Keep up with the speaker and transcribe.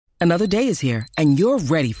Another day is here, and you're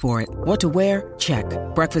ready for it. What to wear? Check.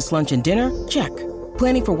 Breakfast, lunch, and dinner? Check.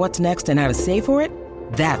 Planning for what's next and how to save for it?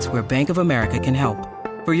 That's where Bank of America can help.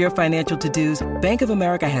 For your financial to-dos, Bank of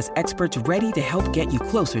America has experts ready to help get you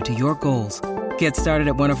closer to your goals. Get started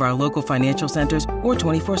at one of our local financial centers or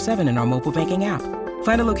 24/7 in our mobile banking app.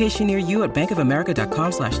 Find a location near you at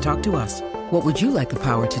bankofamerica.com/talktous. What would you like the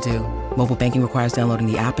power to do? Mobile banking requires downloading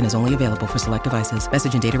the app and is only available for select devices.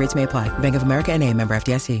 Message and data rates may apply. Bank of America N.A., member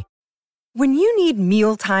FDIC. When you need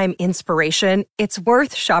mealtime inspiration, it's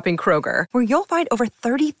worth shopping Kroger, where you'll find over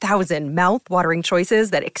 30,000 mouth-watering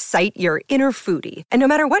choices that excite your inner foodie. And no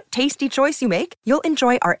matter what tasty choice you make, you'll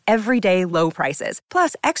enjoy our everyday low prices,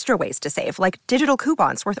 plus extra ways to save, like digital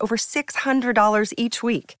coupons worth over $600 each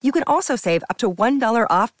week. You can also save up to $1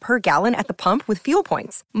 off per gallon at the pump with fuel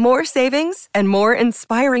points. More savings and more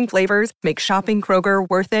inspiring flavors make shopping Kroger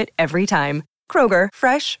worth it every time. Kroger,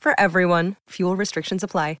 fresh for everyone. Fuel restrictions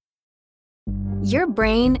apply. Your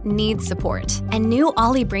brain needs support, and new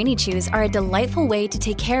Ollie Brainy Chews are a delightful way to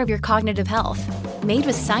take care of your cognitive health. Made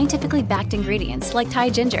with scientifically backed ingredients like Thai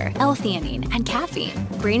ginger, L-theanine, and caffeine,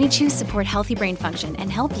 Brainy Chews support healthy brain function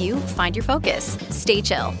and help you find your focus, stay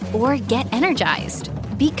chill, or get energized.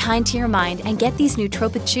 Be kind to your mind and get these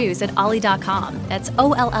nootropic chews at ollie.com. That's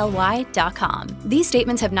OLLY.com. These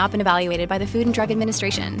statements have not been evaluated by the Food and Drug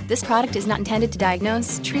Administration. This product is not intended to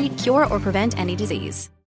diagnose, treat, cure, or prevent any disease.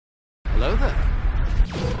 Hello there.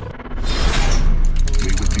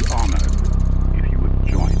 We would be honored if you would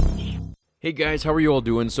join us. Hey guys, how are you all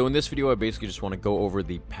doing? So in this video, I basically just want to go over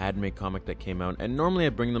the Padme comic that came out, and normally I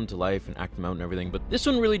bring them to life and act them out and everything, but this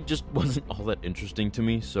one really just wasn't all that interesting to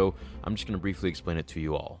me, so I'm just going to briefly explain it to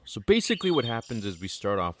you all. So basically what happens is we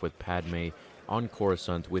start off with Padme on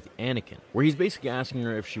Coruscant with Anakin, where he's basically asking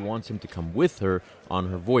her if she wants him to come with her on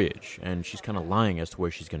her voyage, and she's kind of lying as to where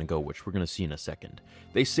she's going to go, which we're going to see in a second.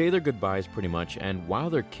 They say their goodbyes pretty much, and while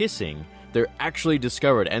they're kissing, they're actually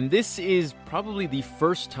discovered, and this is probably the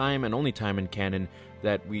first time and only time in canon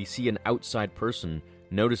that we see an outside person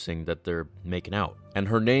noticing that they're making out. And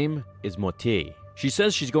her name is Motier. She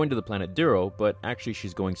says she's going to the planet Duro, but actually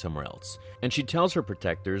she's going somewhere else. And she tells her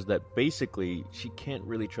protectors that basically she can't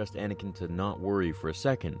really trust Anakin to not worry for a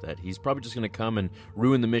second, that he's probably just going to come and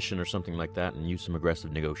ruin the mission or something like that and use some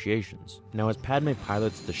aggressive negotiations. Now, as Padme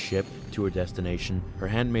pilots the ship to her destination, her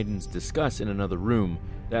handmaidens discuss in another room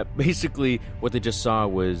that basically what they just saw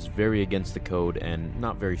was very against the code and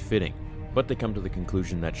not very fitting. But they come to the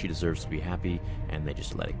conclusion that she deserves to be happy, and they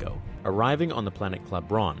just let it go. Arriving on the planet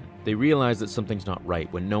Klabron, they realize that something's not right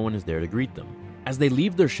when no one is there to greet them. As they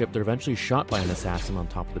leave their ship, they're eventually shot by an assassin on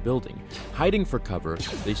top of the building. Hiding for cover,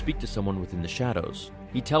 they speak to someone within the shadows.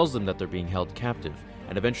 He tells them that they're being held captive,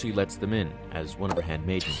 and eventually lets them in, as one of her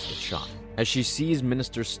handmaidens gets shot. As she sees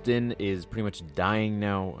Minister Stin is pretty much dying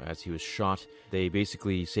now as he was shot, they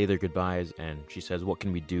basically say their goodbyes, and she says, "What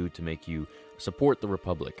can we do to make you support the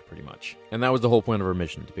Republic," pretty much. And that was the whole point of her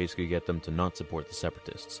mission, to basically get them to not support the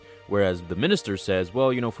Separatists. Whereas the minister says,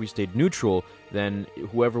 well, if we stayed neutral, then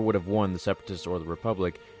whoever would have won, the Separatists or the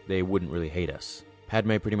Republic, they wouldn't really hate us.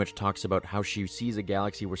 Padme pretty much talks about how she sees a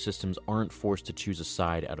galaxy where systems aren't forced to choose a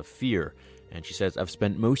side out of fear. And she says, "I've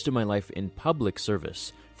spent most of my life in public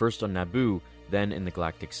service, first on Naboo, then in the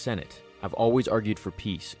Galactic Senate. I've always argued for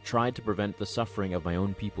peace, tried to prevent the suffering of my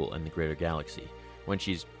own people and the greater galaxy." When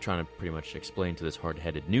she's trying to pretty much explain to this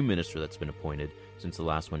hard-headed new minister that's been appointed, since the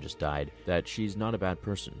last one just died, that she's not a bad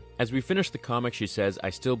person. As we finish the comic, she says,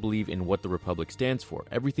 "I still believe in what the Republic stands for,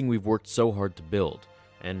 everything we've worked so hard to build,"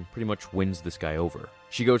 and pretty much wins this guy over.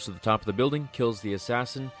 She goes to the top of the building, kills the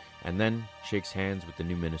assassin, and then shakes hands with the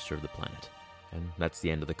new minister of the planet. And that's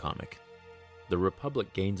the end of the comic. The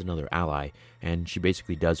Republic gains another ally, and she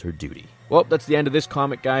basically does her duty. Well, that's the end of this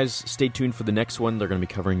comic, guys. Stay tuned for the next one. They're going to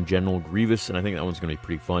be covering General Grievous, and I think that one's going to be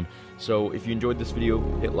pretty fun. So if you enjoyed this video,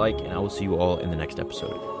 hit like, and I will see you all in the next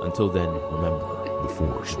episode. Until then, remember, the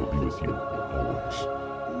Force will be with you always.